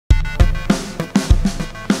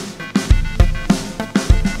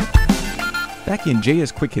Back in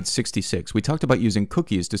JS Quick Hits 66, we talked about using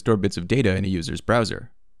cookies to store bits of data in a user's browser.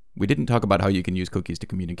 We didn't talk about how you can use cookies to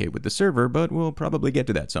communicate with the server, but we'll probably get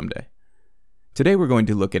to that someday. Today we're going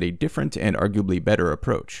to look at a different and arguably better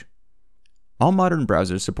approach. All modern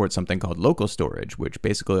browsers support something called local storage, which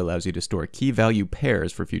basically allows you to store key-value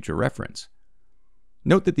pairs for future reference.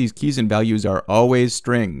 Note that these keys and values are always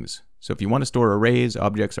strings, so if you want to store arrays,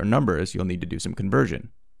 objects, or numbers, you'll need to do some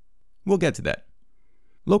conversion. We'll get to that.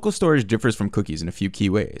 Local storage differs from cookies in a few key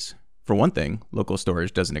ways. For one thing, local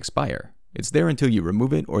storage doesn't expire. It's there until you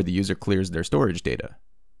remove it or the user clears their storage data.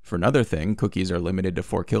 For another thing, cookies are limited to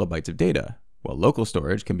 4 kilobytes of data, while local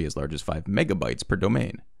storage can be as large as 5 megabytes per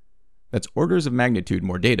domain. That's orders of magnitude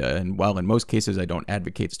more data, and while in most cases I don't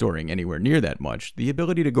advocate storing anywhere near that much, the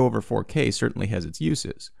ability to go over 4K certainly has its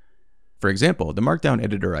uses. For example, the markdown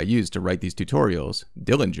editor I use to write these tutorials,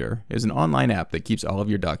 Dillinger, is an online app that keeps all of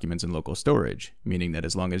your documents in local storage, meaning that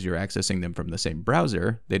as long as you're accessing them from the same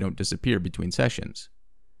browser, they don't disappear between sessions.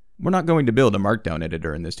 We're not going to build a markdown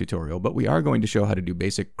editor in this tutorial, but we are going to show how to do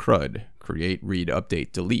basic CRUD, create, read,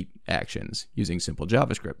 update, delete actions, using simple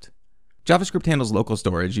JavaScript. JavaScript handles local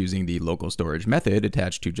storage using the local storage method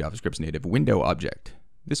attached to JavaScript's native window object.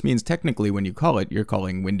 This means technically when you call it, you're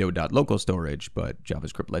calling window.localStorage, but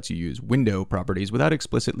JavaScript lets you use window properties without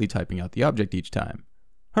explicitly typing out the object each time.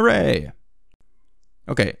 Hooray!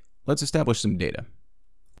 Okay, let's establish some data.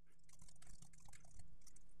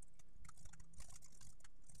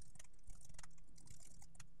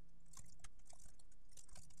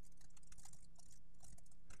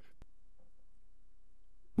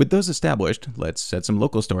 With those established, let's set some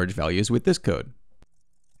local storage values with this code.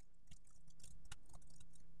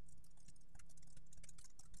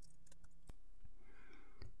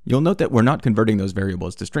 You'll note that we're not converting those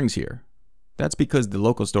variables to strings here. That's because the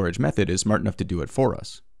local storage method is smart enough to do it for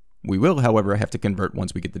us. We will, however, have to convert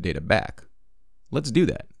once we get the data back. Let's do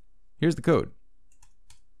that. Here's the code.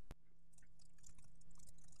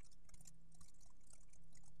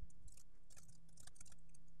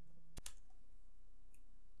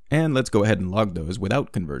 And let's go ahead and log those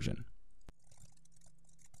without conversion.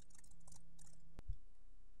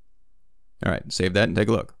 All right, save that and take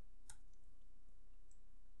a look.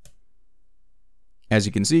 As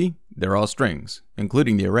you can see, they're all strings,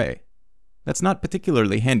 including the array. That's not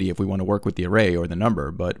particularly handy if we want to work with the array or the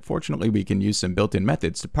number, but fortunately we can use some built-in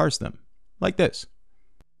methods to parse them, like this.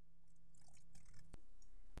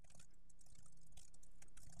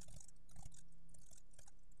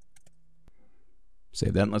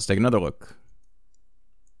 Save that and let's take another look.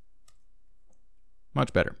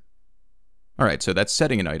 Much better. Alright, so that's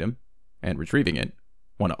setting an item and retrieving it.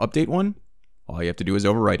 Want to update one? All you have to do is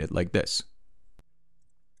overwrite it like this.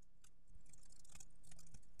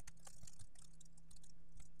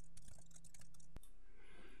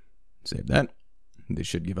 Save that. This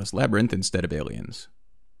should give us Labyrinth instead of aliens.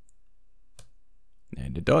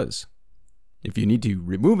 And it does. If you need to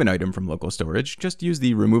remove an item from local storage, just use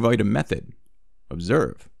the remove item method.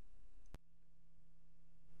 Observe.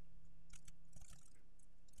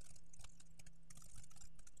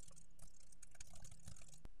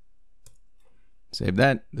 Save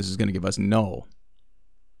that. This is going to give us null.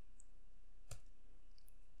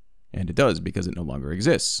 And it does because it no longer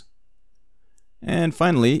exists. And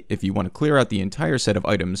finally, if you want to clear out the entire set of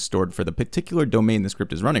items stored for the particular domain the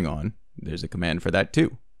script is running on, there's a command for that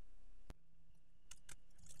too.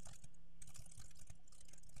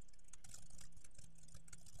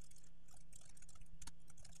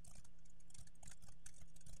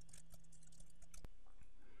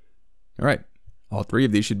 Alright, all 3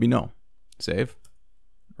 of these should be null. Save.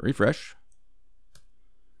 Refresh.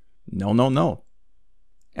 No.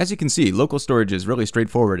 As you can see, local storage is really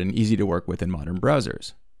straightforward and easy to work with in modern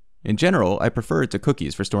browsers. In general, I prefer it to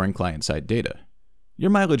cookies for storing client-side data.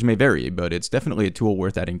 Your mileage may vary, but it's definitely a tool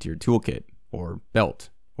worth adding to your toolkit, or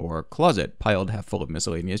belt, or closet piled half full of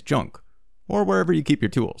miscellaneous junk, or wherever you keep your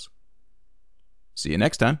tools. See you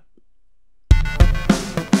next time.